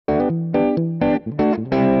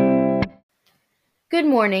Good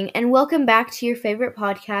morning, and welcome back to your favorite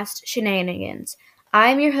podcast, Shenanigans.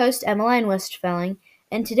 I'm your host, Emmeline Westfelling,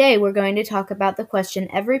 and today we're going to talk about the question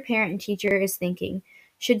every parent and teacher is thinking.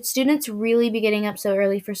 Should students really be getting up so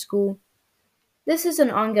early for school? This is an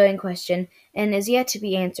ongoing question and is yet to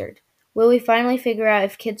be answered. Will we finally figure out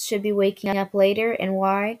if kids should be waking up later and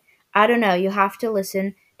why? I don't know. You'll have to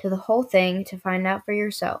listen to the whole thing to find out for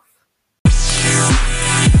yourself.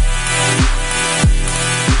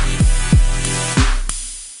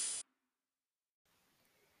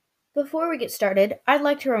 Before we get started, I'd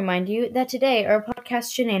like to remind you that today our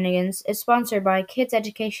podcast Shenanigans is sponsored by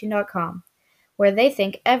kidseducation.com, where they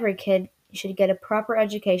think every kid should get a proper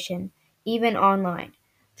education, even online.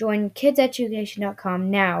 Join kidseducation.com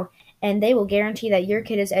now, and they will guarantee that your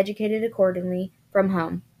kid is educated accordingly from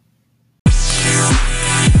home.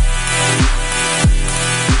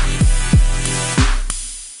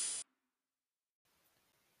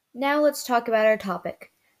 Now let's talk about our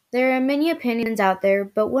topic. There are many opinions out there,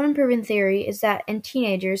 but one unproven theory is that in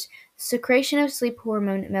teenagers, the secretion of sleep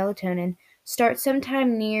hormone melatonin starts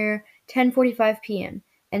sometime near 10:45 p.m.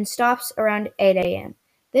 and stops around 8 a.m.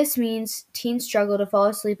 This means teens struggle to fall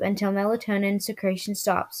asleep until melatonin secretion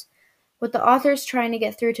stops. What the author is trying to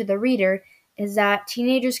get through to the reader is that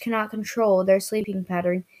teenagers cannot control their sleeping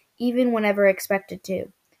pattern even whenever expected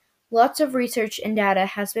to. Lots of research and data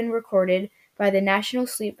has been recorded by the National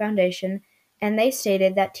Sleep Foundation, and they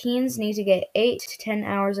stated that teens need to get 8 to 10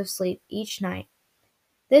 hours of sleep each night.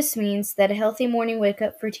 This means that a healthy morning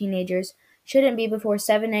wake-up for teenagers shouldn't be before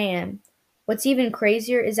 7 a.m. What's even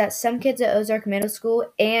crazier is that some kids at Ozark Middle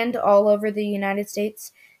School and all over the United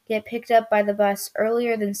States get picked up by the bus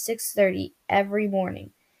earlier than 6:30 every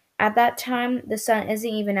morning. At that time, the sun isn't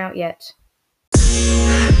even out yet.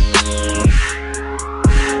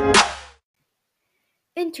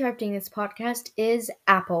 Interrupting this podcast is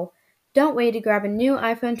Apple. Don't wait to grab a new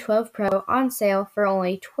iPhone 12 Pro on sale for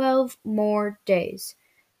only 12 more days.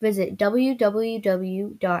 Visit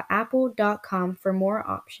www.apple.com for more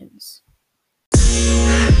options.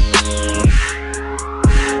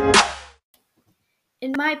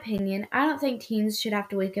 In my opinion, I don't think teens should have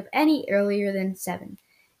to wake up any earlier than 7.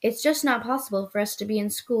 It's just not possible for us to be in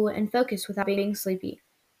school and focus without being sleepy.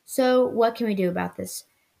 So, what can we do about this?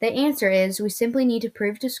 The answer is we simply need to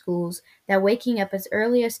prove to schools that waking up as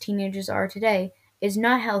early as teenagers are today is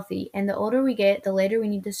not healthy, and the older we get, the later we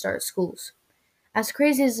need to start schools. As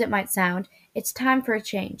crazy as it might sound, it's time for a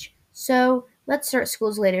change. So, let's start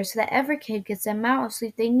schools later so that every kid gets the amount of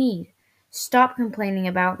sleep they need. Stop complaining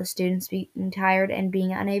about the students being tired and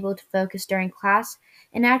being unable to focus during class,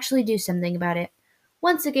 and actually do something about it.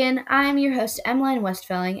 Once again, I am your host, Emmeline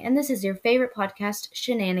Westfelling, and this is your favorite podcast,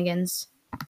 Shenanigans.